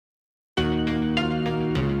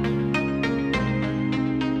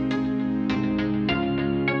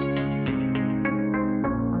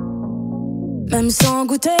Même sans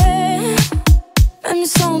goûter, même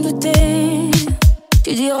sans douter,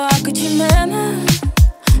 tu diras que tu m'aimes,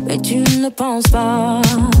 mais tu ne le penses pas.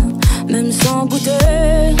 Même sans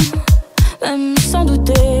goûter, même sans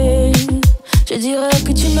douter, je dirais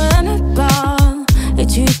que tu m'aimes pas et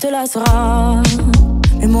tu te lasseras.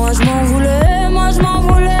 Mais moi je m'en voulais, moi je m'en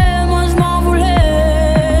voulais, moi je m'en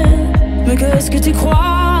voulais. Mais qu'est-ce que tu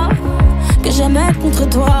crois que j'aimais contre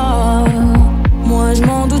toi? Moi je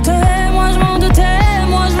m'en doutais, moi je m'en doutais,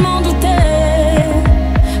 moi je m'en doutais.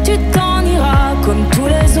 Tu t'en iras comme tous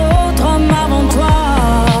les autres hommes avant toi.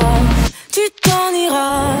 Tu t'en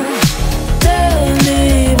iras de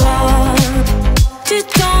mes bras. Tu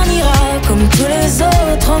t'en iras comme tous les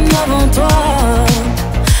autres hommes avant toi.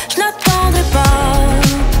 Je n'attendrai pas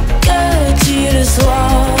que tu le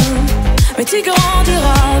sois, mais tu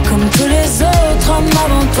grandiras comme tous les autres hommes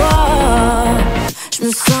avant toi. Je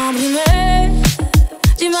me sens brimée,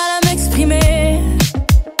 du mal à m'exprimer.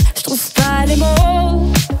 Je trouve pas les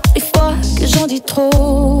mots, des fois que j'en dis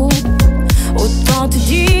trop. Autant te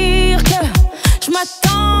dire que je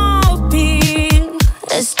m'attends au pire.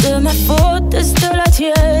 Est-ce de ma faute, est-ce de la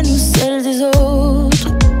tienne ou celle des autres?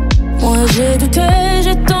 Moi j'ai douté,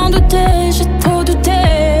 j'ai tant douté, j'ai trop douté.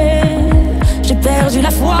 J'ai perdu la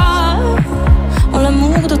foi en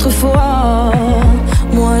l'amour d'autrefois.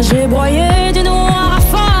 Moi j'ai broyé du noir à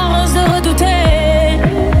force de redouter.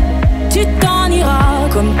 Tu t'en iras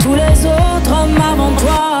comme tous les autres hommes avant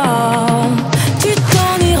toi. Tu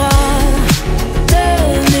t'en iras de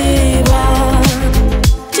mes bras.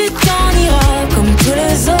 Tu t'en iras comme tous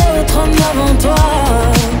les autres hommes avant toi.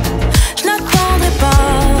 Je n'attendrai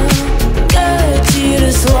pas que tu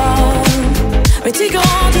le sois, mais tu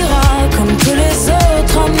grandiras comme tous les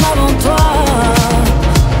autres hommes avant toi.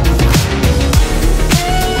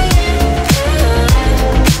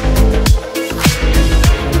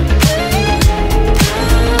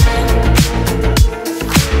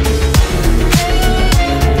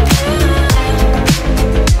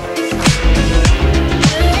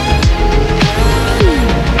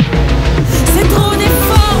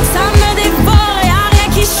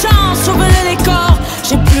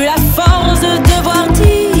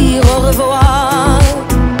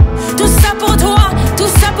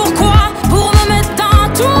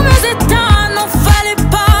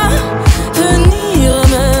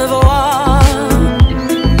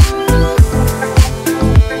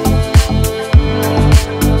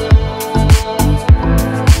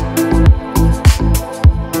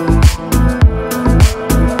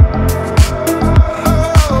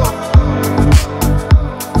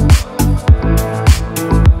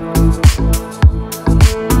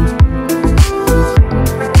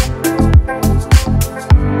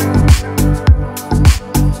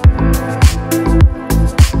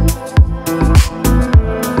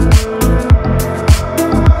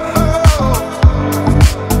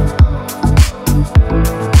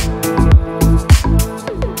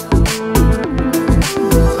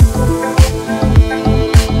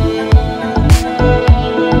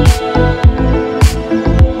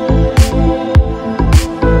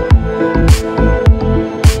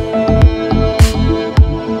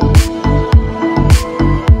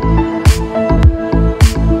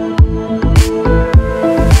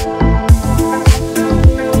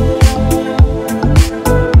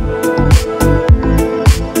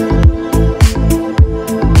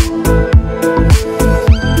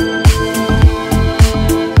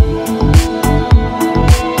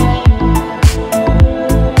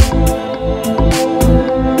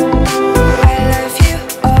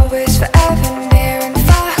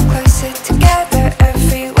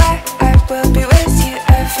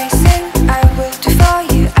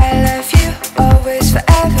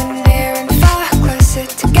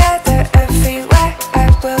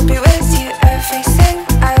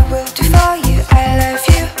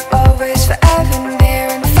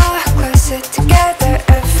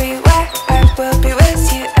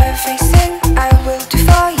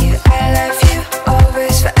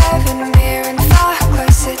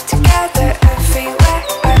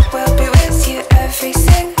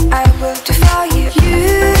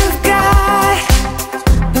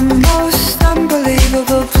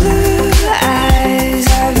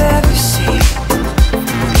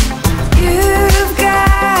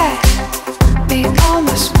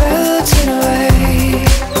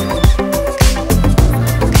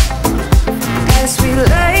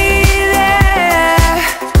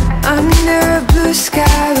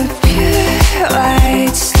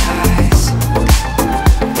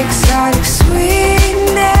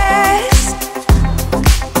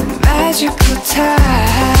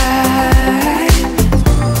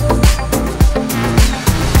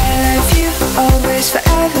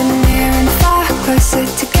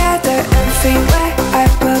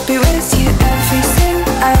 with you. Everything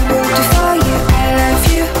I will do for you. I love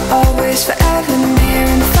you, always, forever, near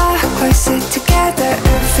and far, closer together,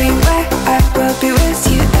 everywhere. I will be with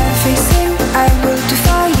you. Everything I will do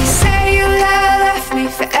for you. Say you'll love me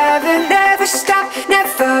forever, never stop,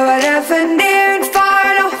 never, whatever, near and far,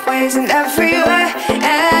 and always and everywhere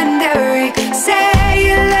and every. Say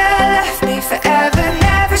you'll love me forever,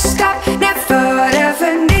 never stop, never,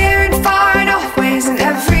 whatever, near and far, and always and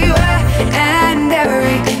everywhere and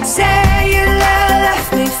every. Say you'll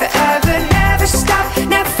love me forever, never stop,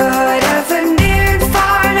 never, whatever, near and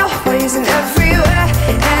far, and always and everywhere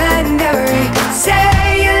and every.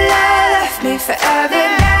 Say you'll love me forever,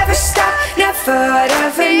 never stop, never,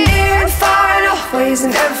 whatever, near and far, and always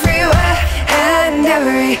and everywhere and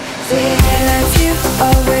every. I love you,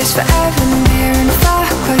 always, forever, near and far,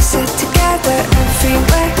 closer together,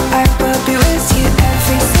 everywhere. I will be with you.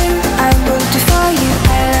 Everything I will do for you. I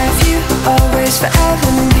love you, always,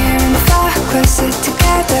 forever, near and far, closer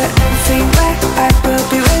together, everywhere. I will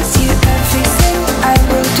be with you. Everything I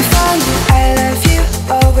will do for you. I love you,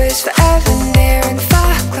 always, forever, near and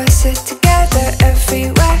far, closer together,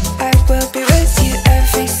 everywhere. I will be with you.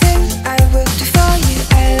 Everything I will do for you.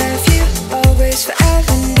 I love you, always,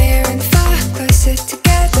 forever, near and far, closer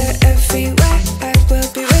together, everywhere. I will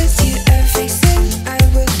be with you. Everything I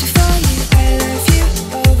will do for you. I love you,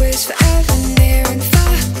 always, forever, near and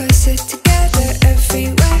far, closer together,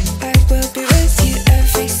 everywhere. I will be with you.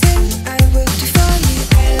 Everything I will do for you.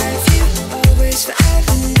 I love you, always,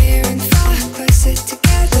 forever, near and far, closer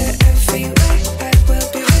together, everywhere. I will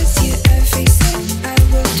be with you. Everything I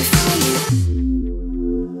will do for you.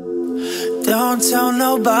 Don't tell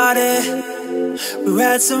nobody, we're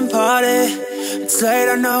at some party. It's late,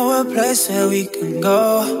 I know a place where we can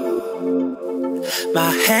go.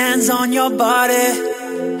 My hands on your body,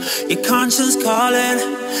 your conscience calling.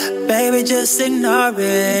 Baby, just ignore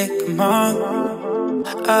it, come on.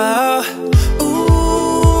 Oh,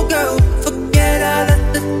 ooh, girl, forget all of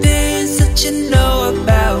the things that you know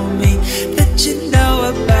about me, that you know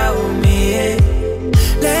about me, yeah.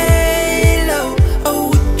 Lay low, oh,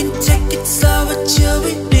 we can take it slow, but you'll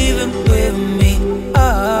be leaving with me, oh.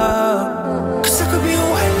 Cause I could be a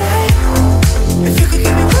white light, if you could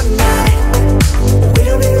give me one night. We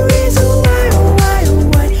don't need a reason why, oh why, oh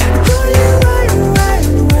why. You're right, right,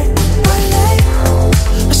 right, one night.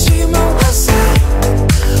 I'll show you my wild side.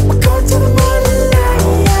 We're going to the morning light,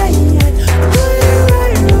 you're right,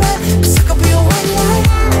 right. Cause I could be a white light. Cause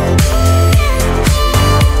I could be a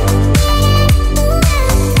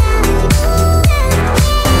white light.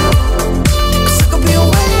 Cause I could be a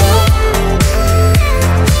white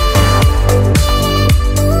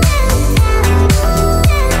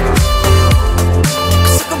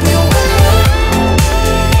light. Cause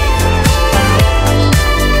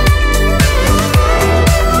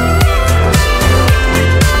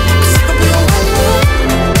I could be a white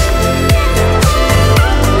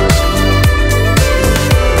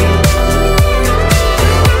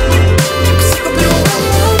light. Cause I could be a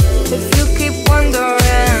white light. If you keep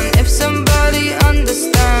wondering if somebody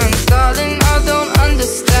understands, darling, I don't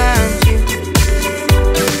understand you.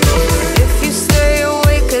 If you stay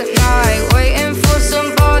awake at night, waiting for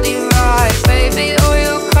somebody right, baby, all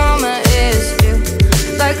your karma is due.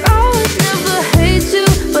 Like I would never hate you,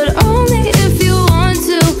 but only if you want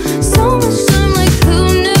to. So much time, like who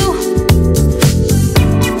knew?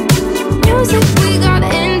 Music we got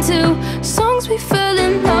into, songs we fell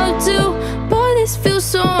in love to. Boy, this feels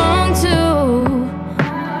so wrong too.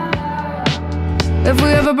 If we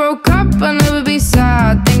ever broke up, I'd never be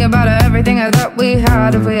sad. Think about everything I thought we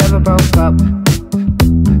had. If we ever broke up,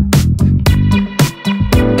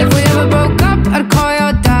 if we ever broke up, I'd call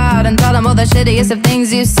your dad and tell him all the shittiest of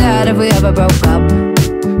things you said. If we ever broke up,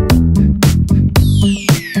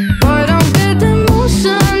 boy, don't get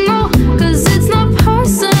emotional, cause it's not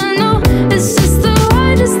personal. It's just the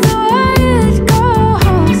way it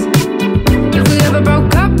goes. If we ever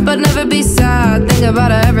broke up, I'd never be sad. Think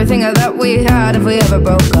about everything I thought we had. If we ever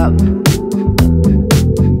broke up,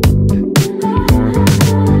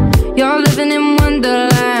 you're living in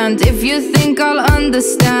Wonderland. If you think I'll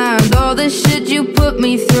understand all the shit you put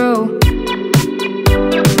me through.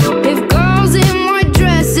 If girls in white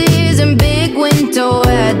dresses and big winter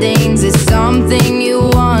weddings is something you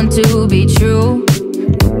want to be true,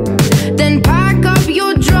 then pack up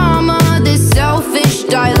your drama. This selfish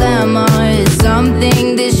dilemma is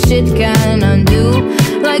something this shit can undo.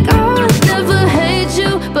 Like I would never hate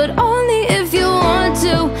you, but only if you want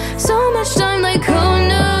to. So much time, like who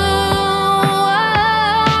knew?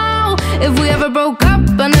 If we ever broke up,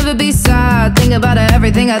 I'd never be sad. Think about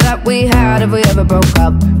everything I thought we had. If we ever broke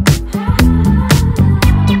up,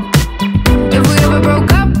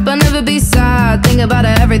 Think about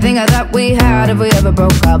everything I thought we had if we ever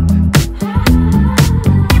broke up.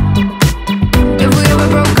 If we ever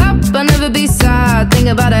broke up, I'll never be sad. Think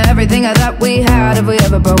about everything I thought we had if we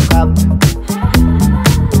ever broke up.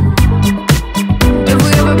 If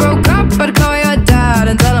we ever broke up, I'd call your dad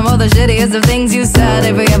and tell him all the shittiest of things you said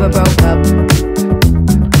if we ever broke up.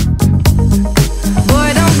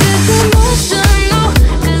 Boy, don't get emotional,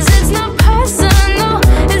 'cause it's not personal.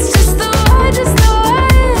 It's just the way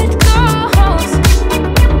it goes.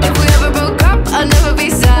 If we ever broke up, I'd never be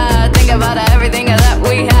sad. Think about everything that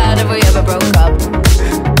we had if we ever broke up.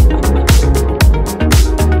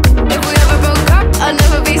 If we ever broke up, I'd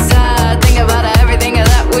never be sad. Think about everything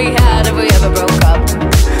that we had if we ever broke up.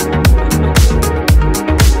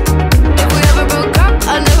 If we ever broke up,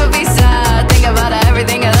 I'd never be sad. Think about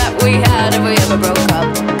everything that we had if we ever broke up.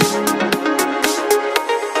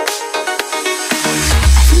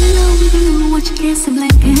 I love with you, watch you kiss a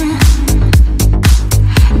blanket.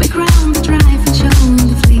 Back round the drive and show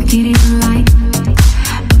the flickering light.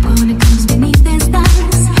 But when it comes beneath the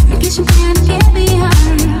stars, make it champagne and get me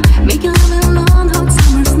higher. Make you love alone, hot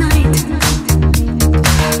summer's night.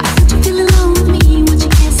 I thought you feel alone with me, watch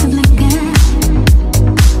you kiss a blanket.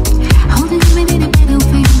 Holding you in a middle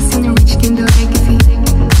face, and a rich can do like a feet.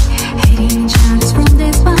 Hating chance from the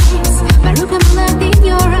spice, but look at my in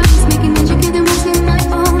your eyes, making magic in the rose in my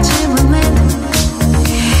own Chevrolet.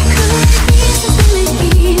 Could kiss is still a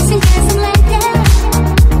kiss, and kiss I'm like that.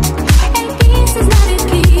 And kiss is not a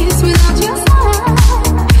kiss without your side.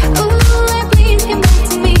 Ooh, and please come back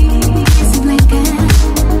to me, kiss I'm like that.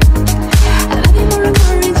 I love you more and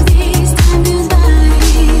more each day as time goes by. I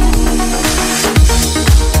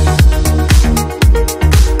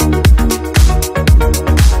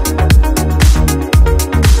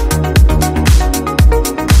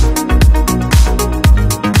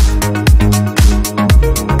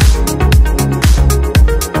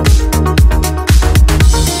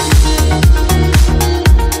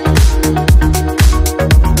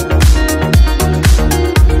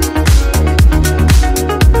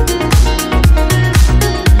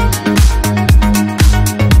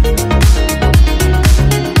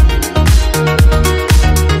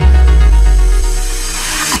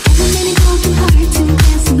have many broken hearts in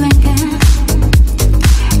Casablanca.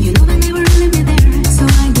 You know I never really been there, so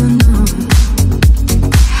I don't know.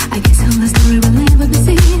 I guess all the story will never be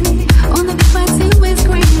seen. On the big white silver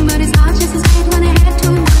screen, but it's not just as bad when I had to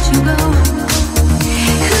watch you go.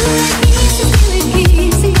 Could kiss is still a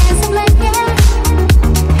kiss in Casablanca.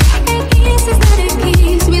 And kiss is not a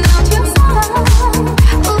kiss without your side.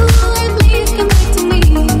 Ooh, and please come back to me,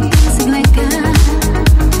 Casablanca.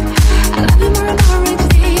 I love you more and more each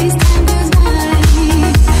day as time goes by.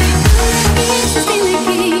 Kiss is still a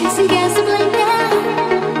kiss in Casablanca.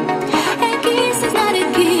 And kiss is not a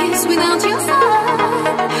kiss without your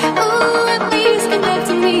side. Ooh, and please come back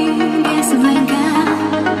to me, Casablanca.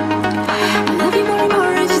 I love you more and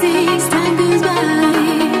more each day as time goes by.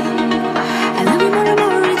 I love you more and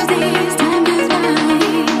more each day as time goes by.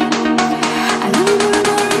 I love you more and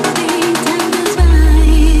more each day as time goes by.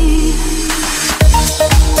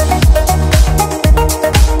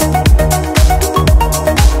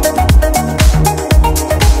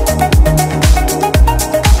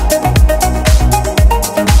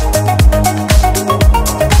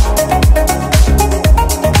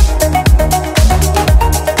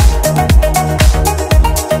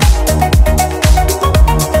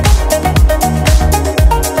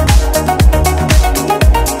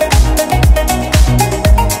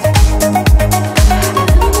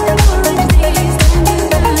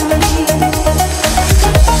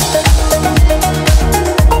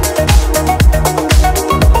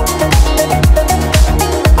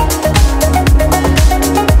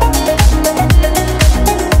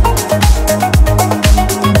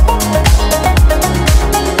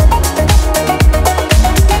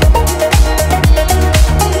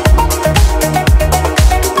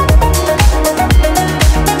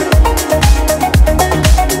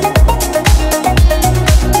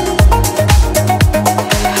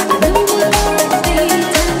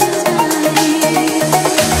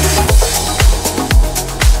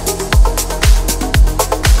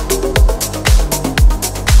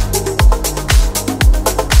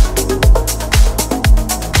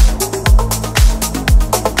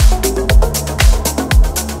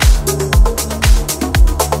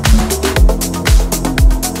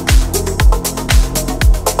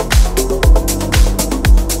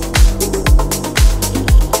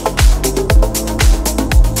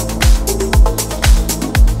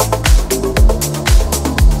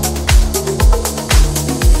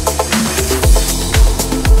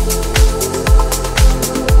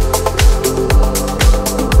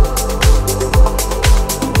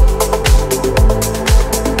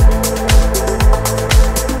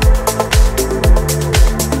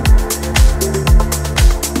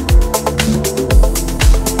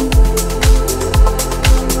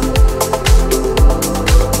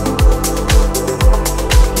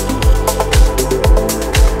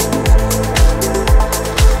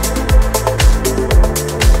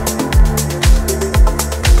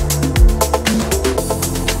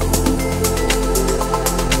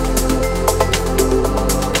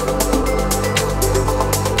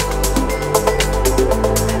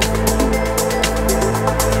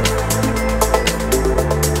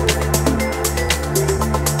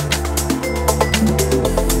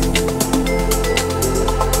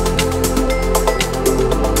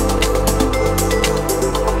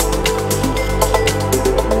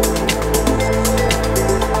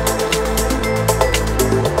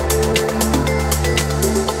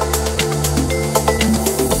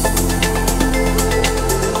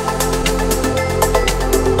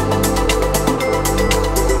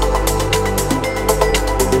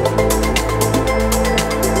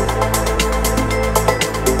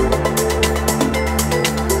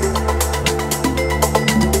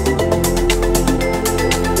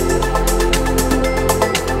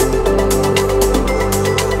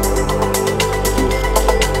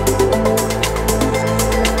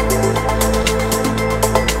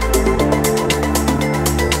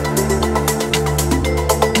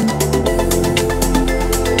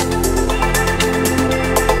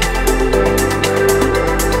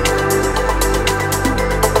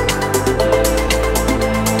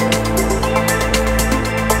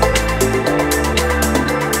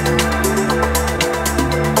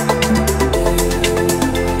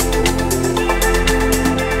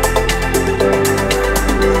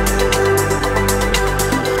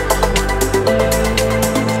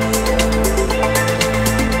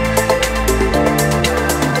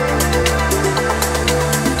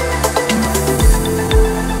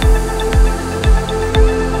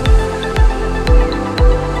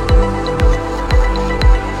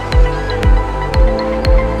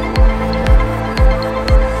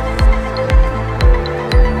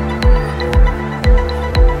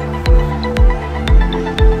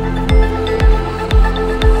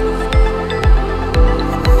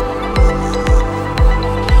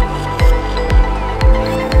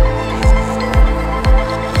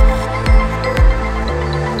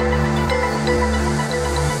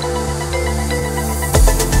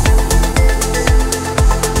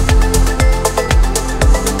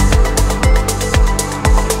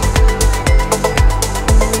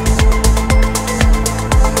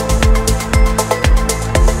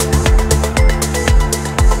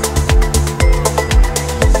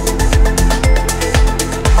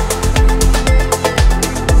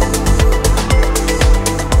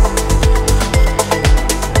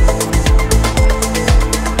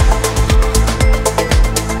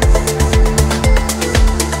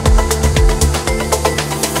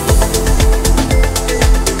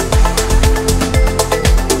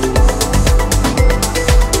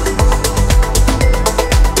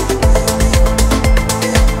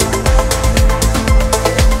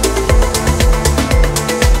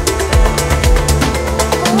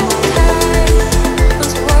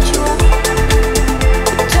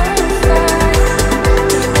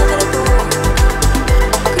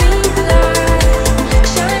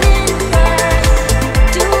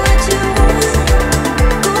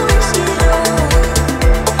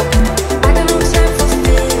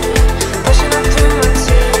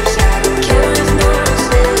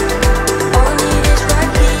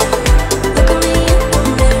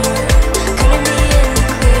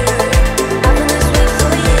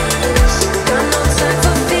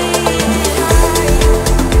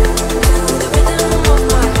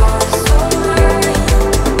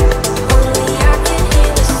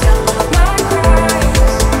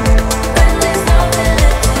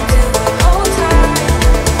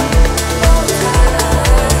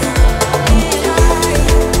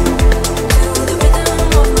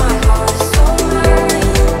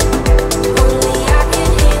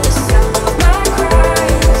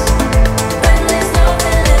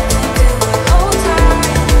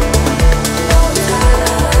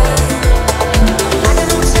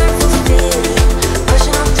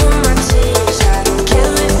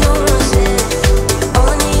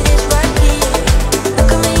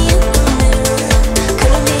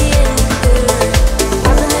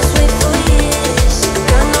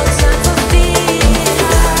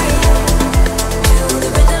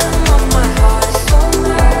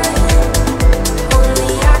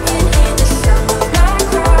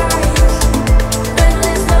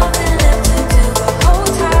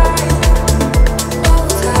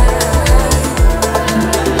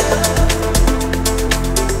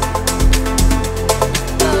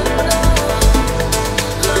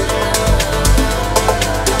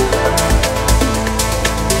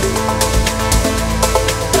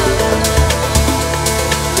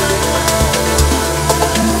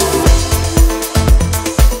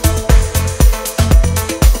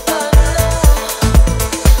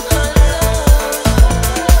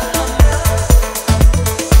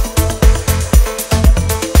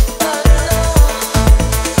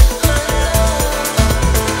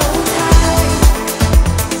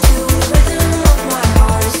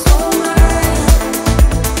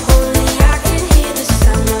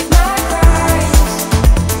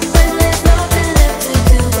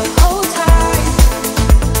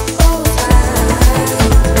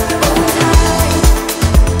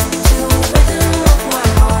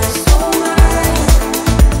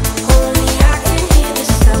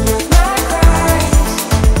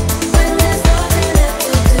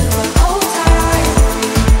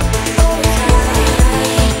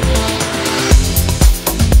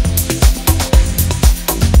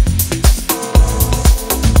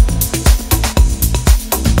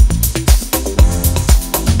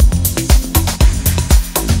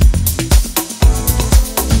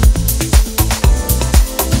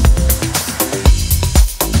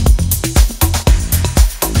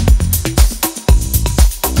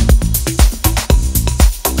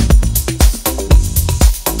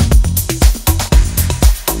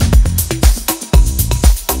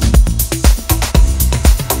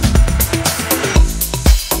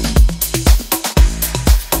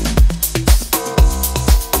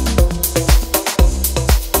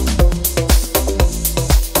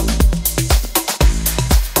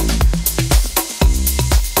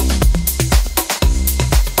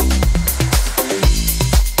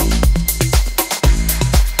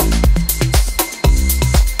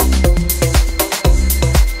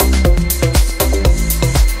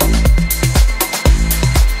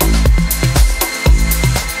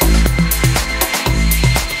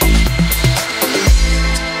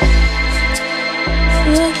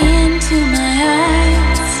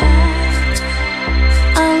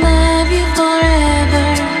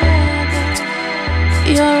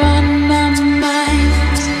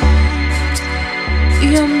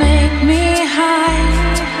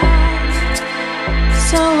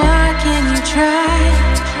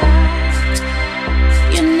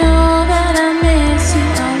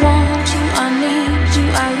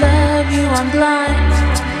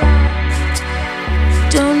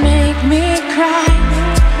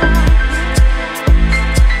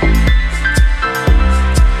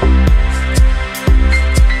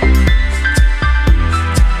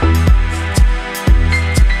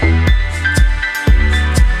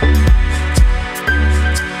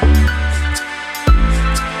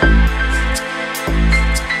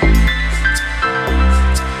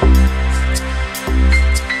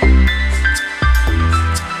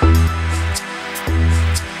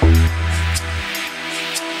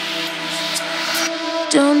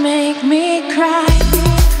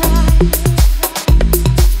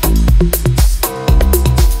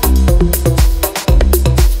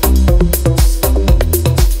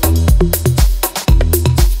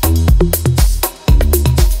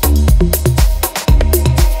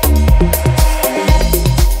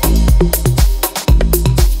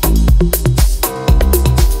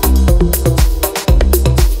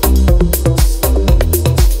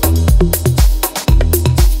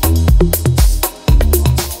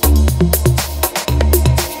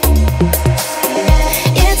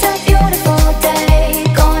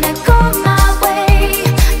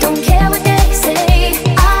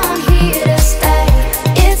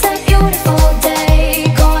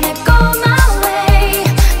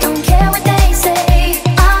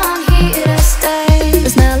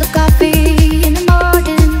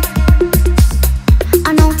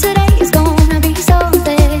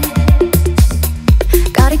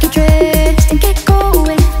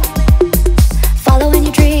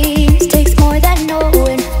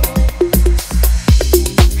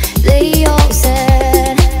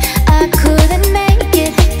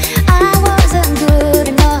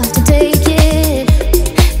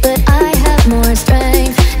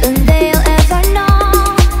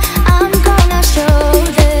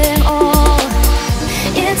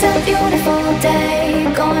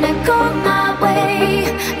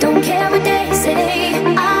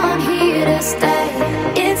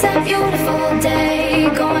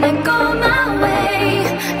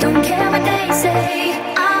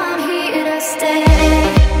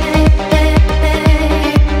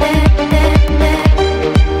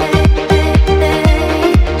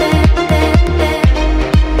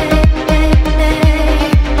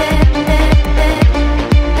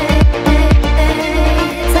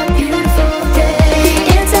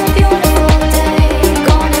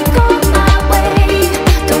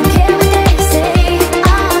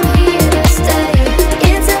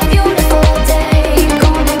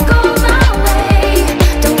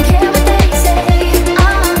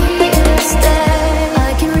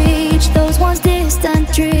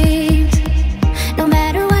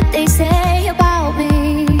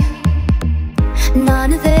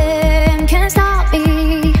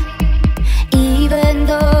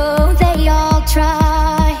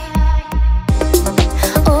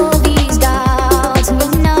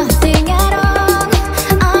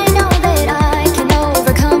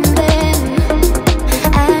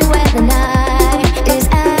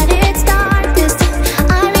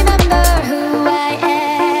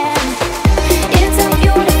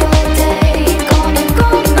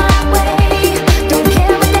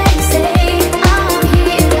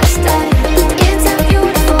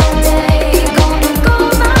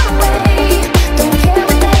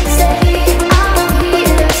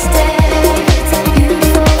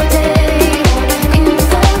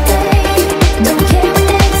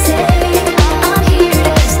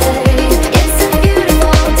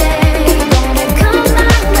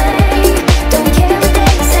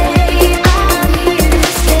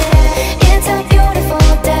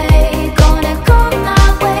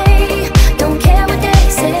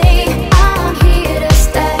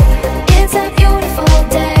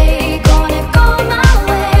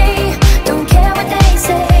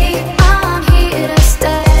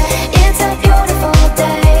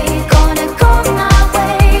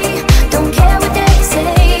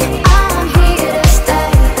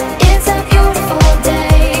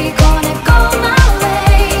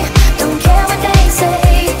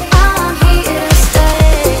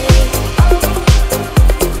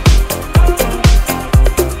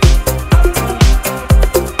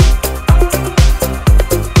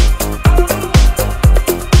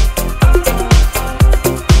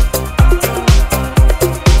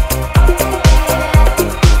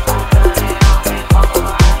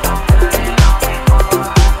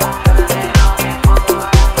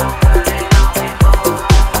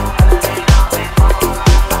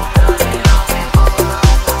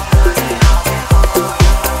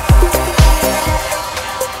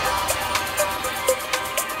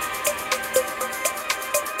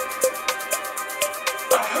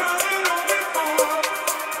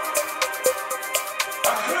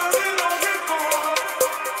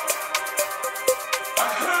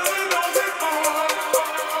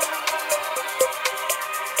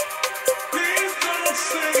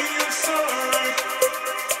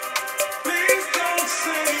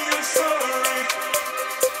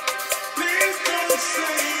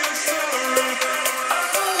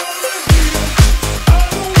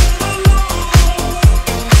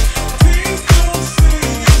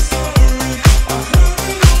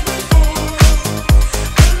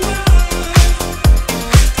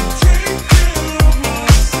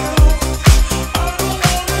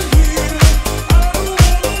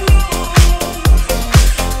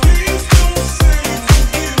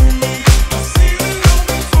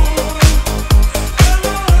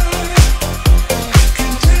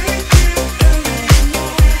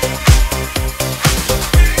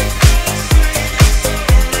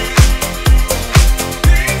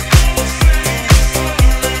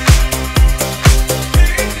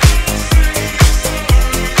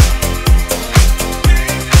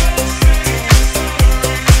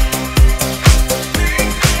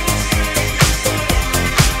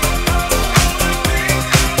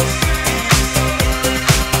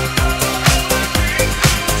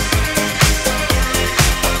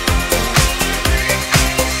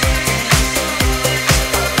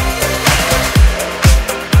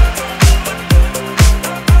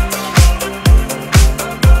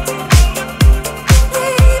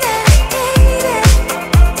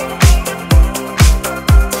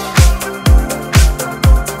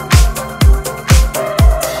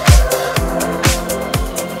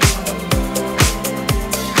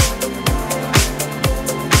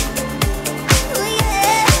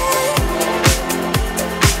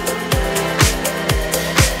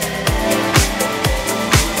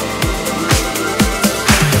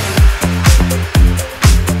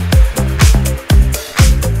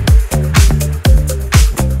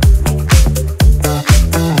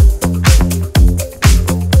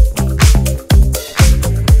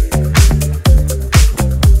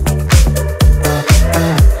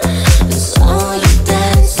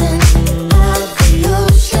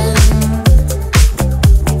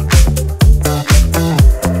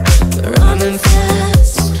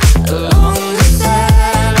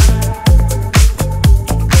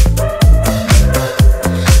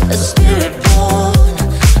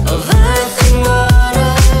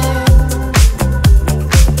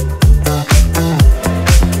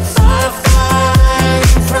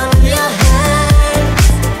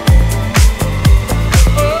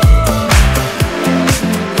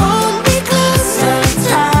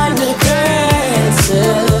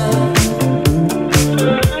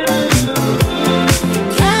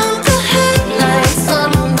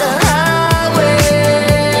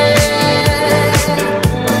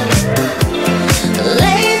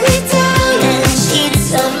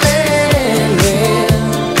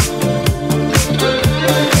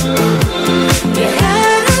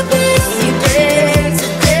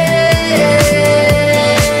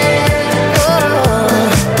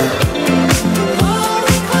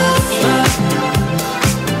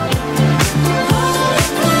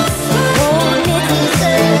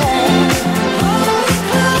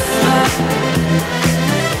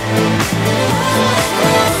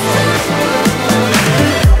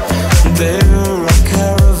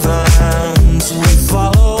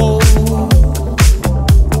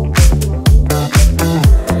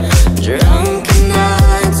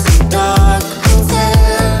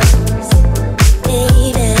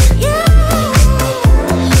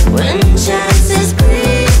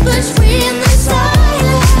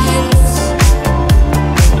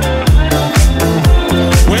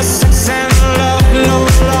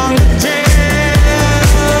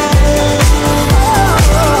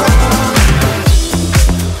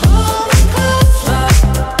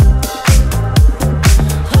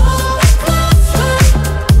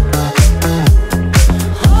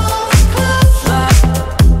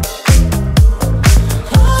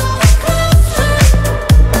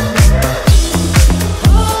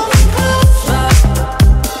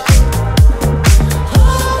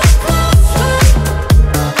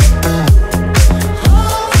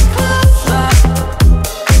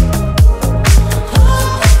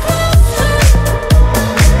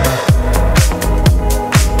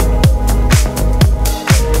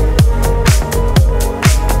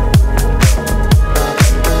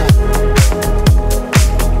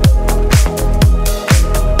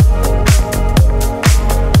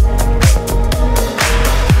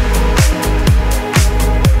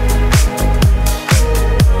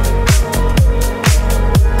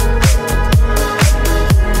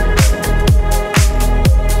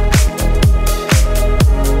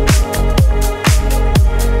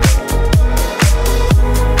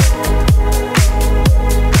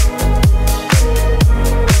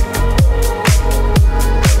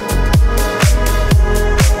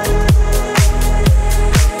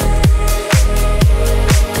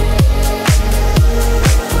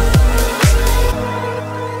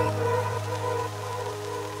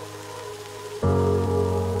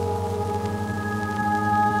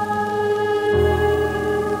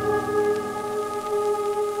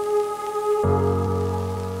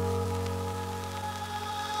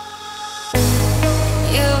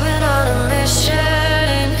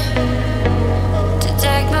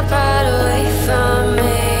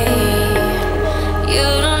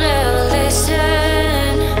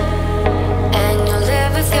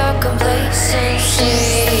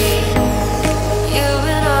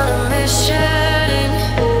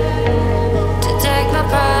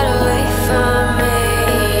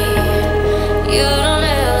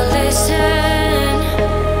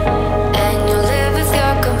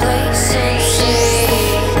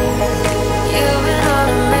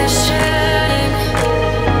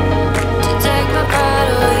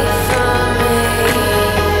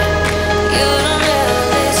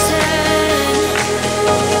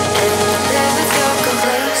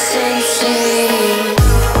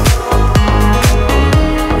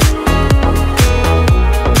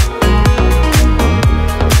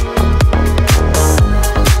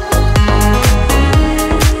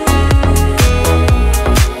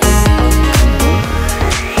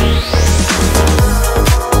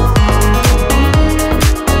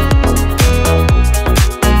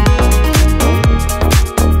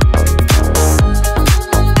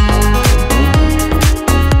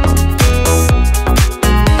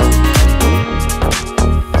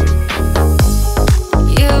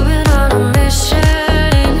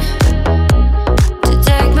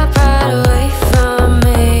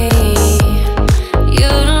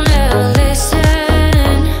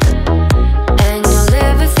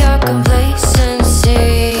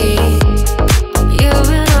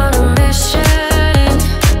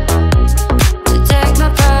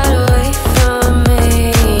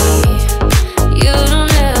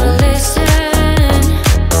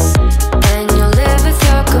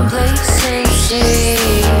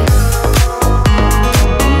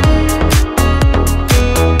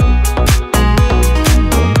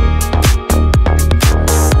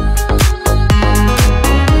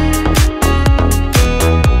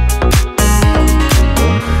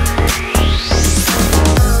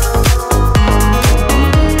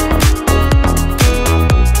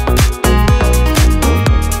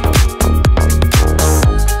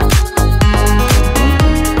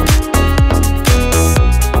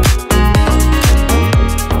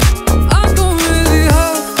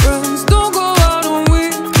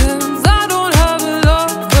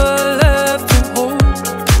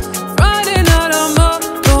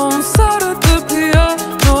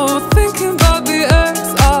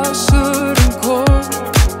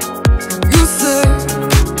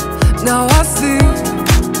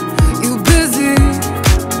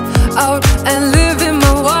 and living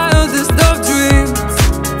my wildest of dreams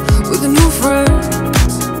with new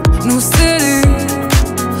friends, new city.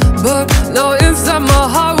 But now inside my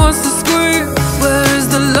heart wants to scream. Where is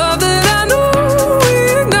the love that I know we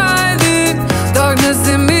ignited? Darkness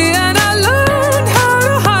in me and I learned how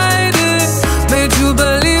to hide it. Made you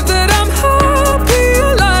believe that I'm happier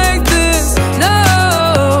like this. No,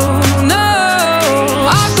 no,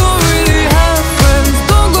 I don't really have friends.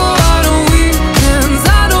 Don't go out on weekends.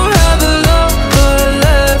 I don't have a lover.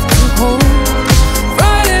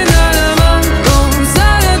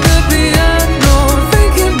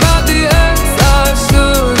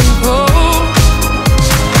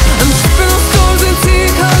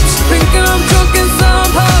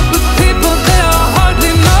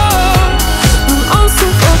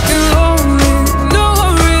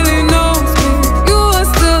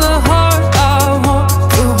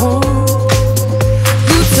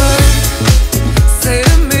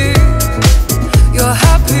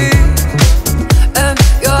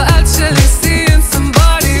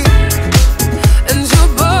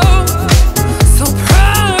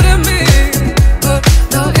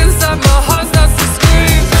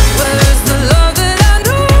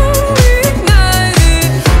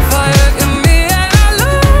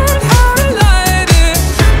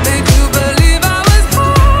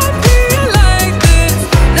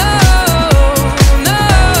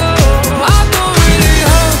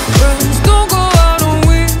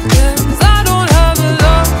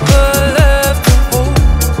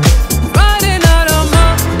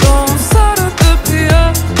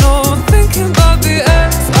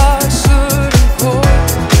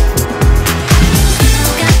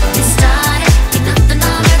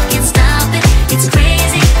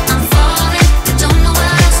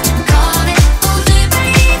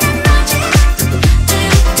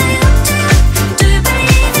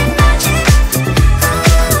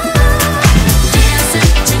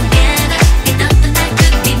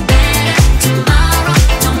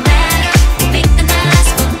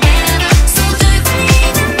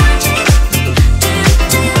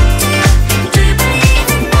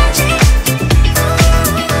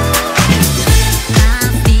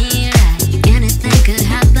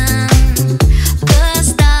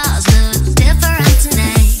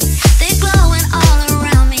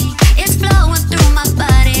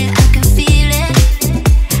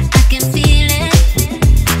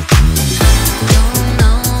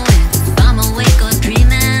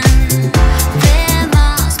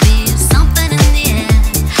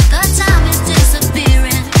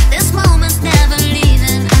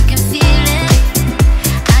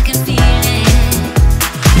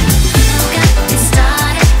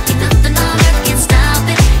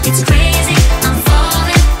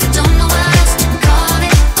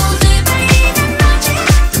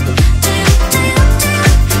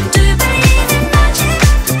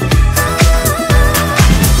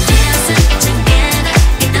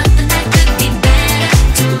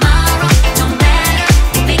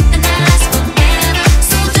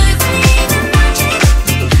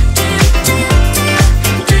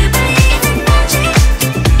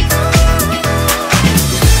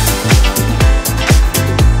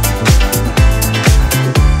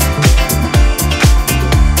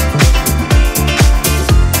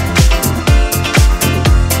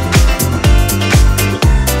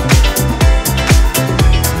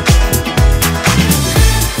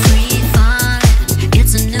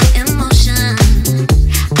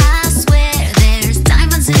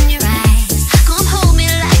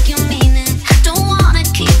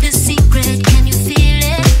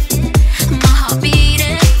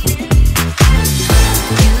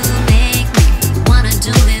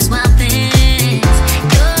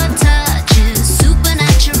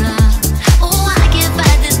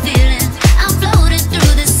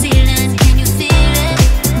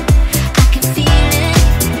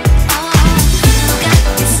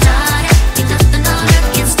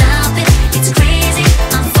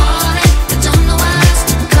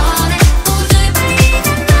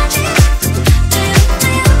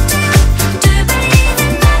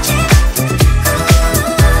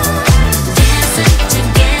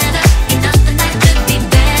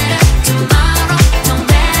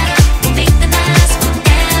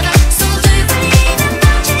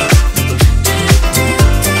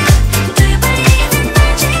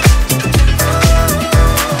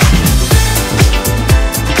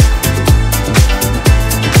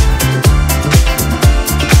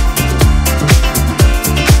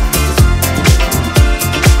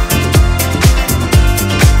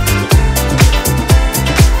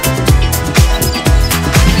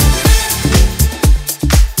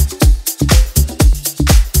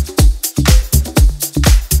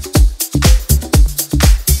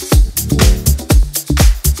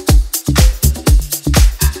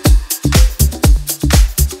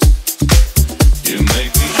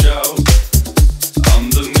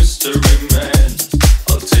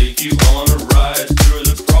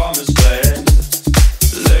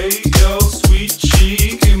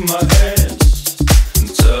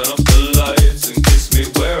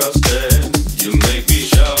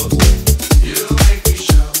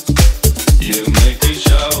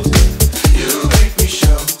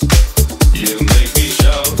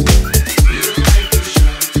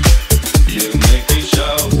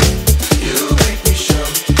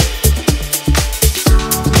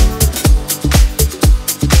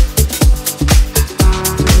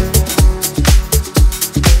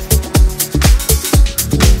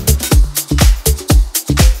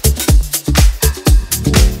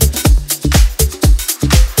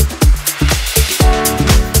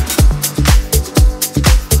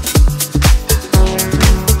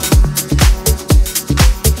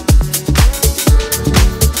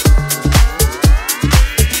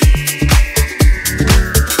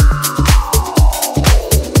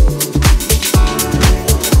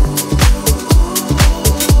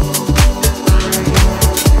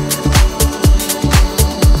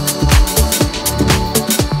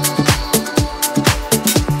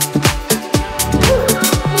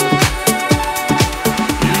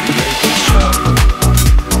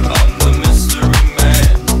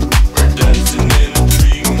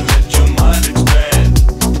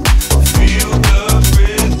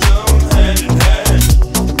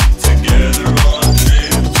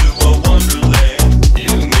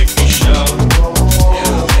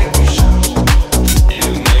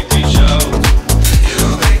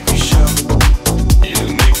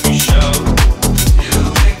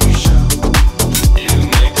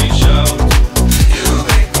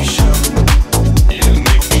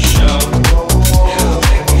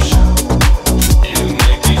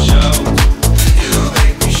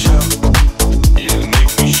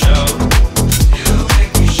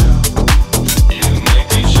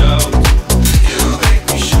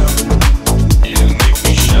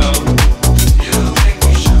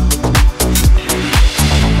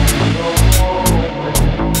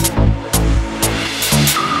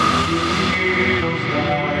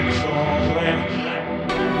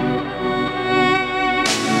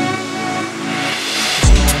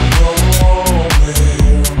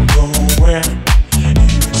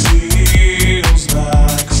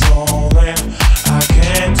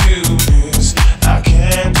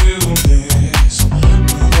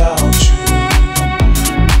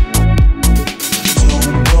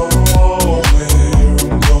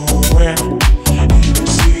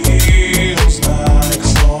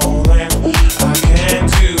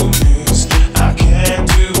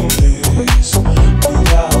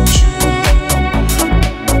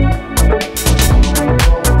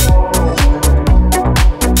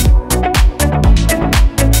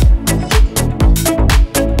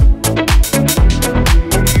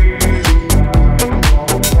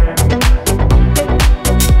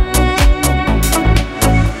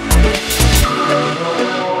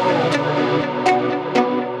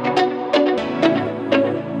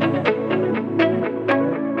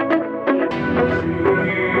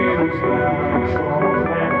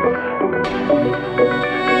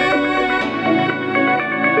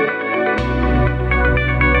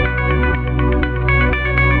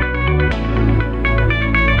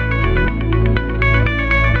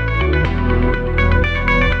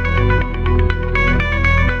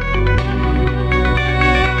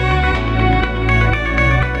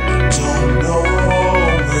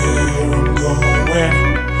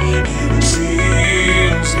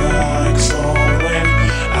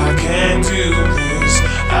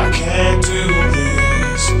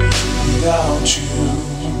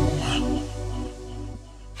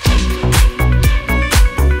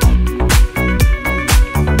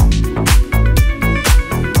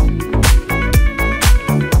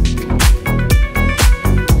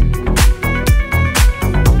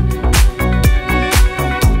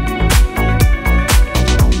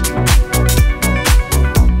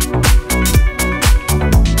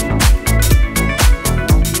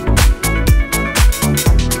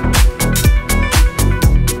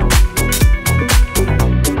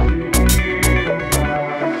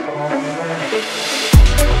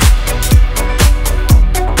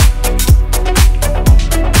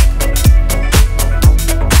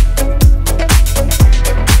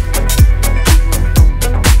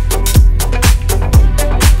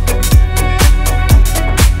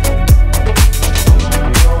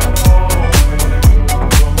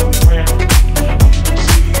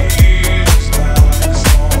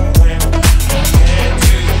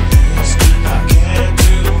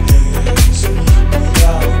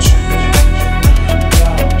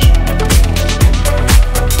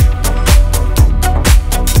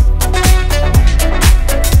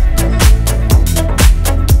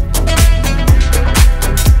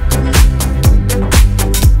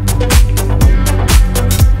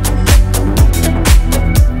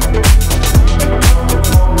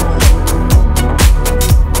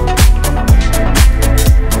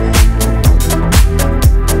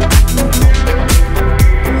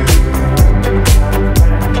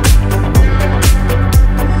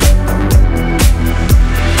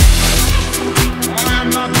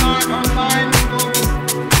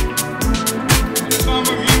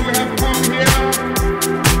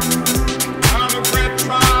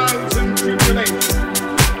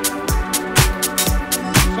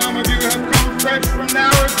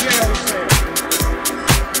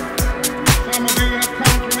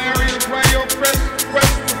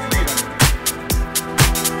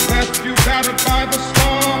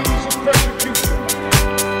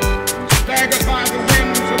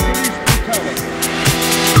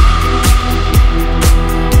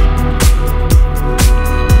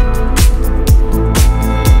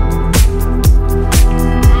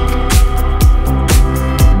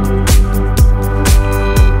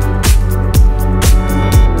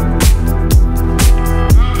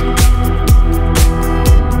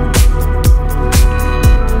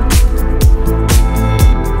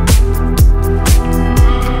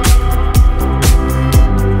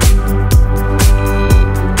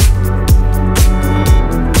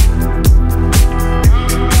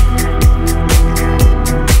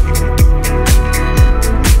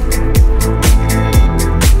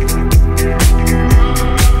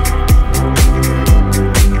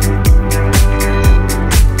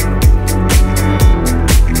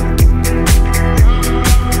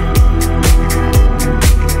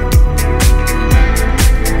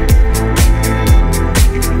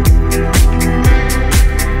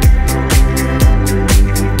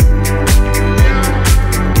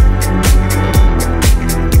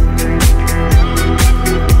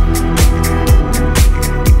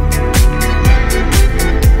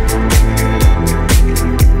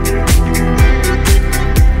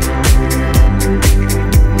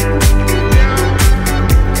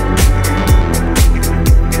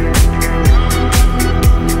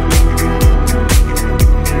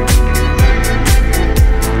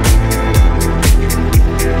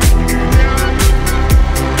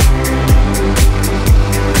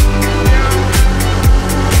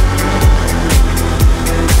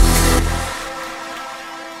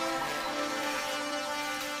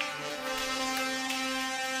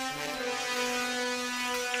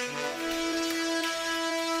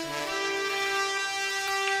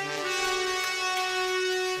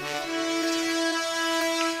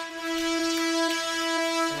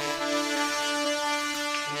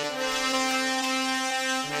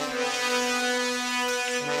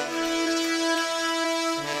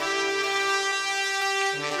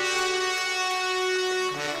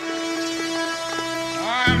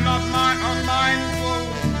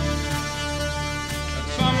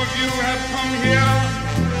 you have come here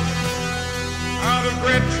out of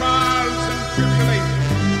great trials and tribulations.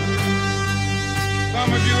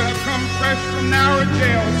 Some of you have come fresh from narrow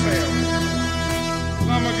jail cells.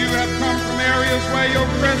 Some of you have come from areas where your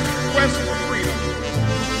quest for freedom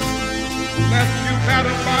left you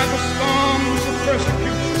battered by the storms of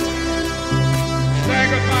persecution,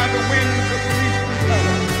 staggered by the winds of police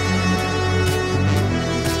brutality.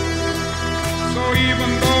 So even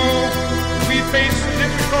though we face the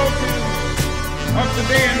difficulties of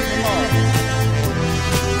today and tomorrow,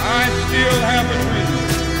 I still have a dream.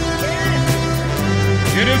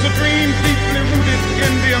 It is a dream deeply rooted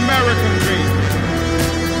in the American dream.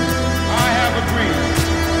 I have a dream.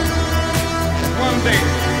 One day,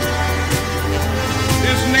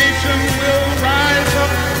 this nation will rise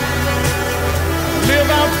up, live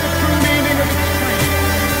out the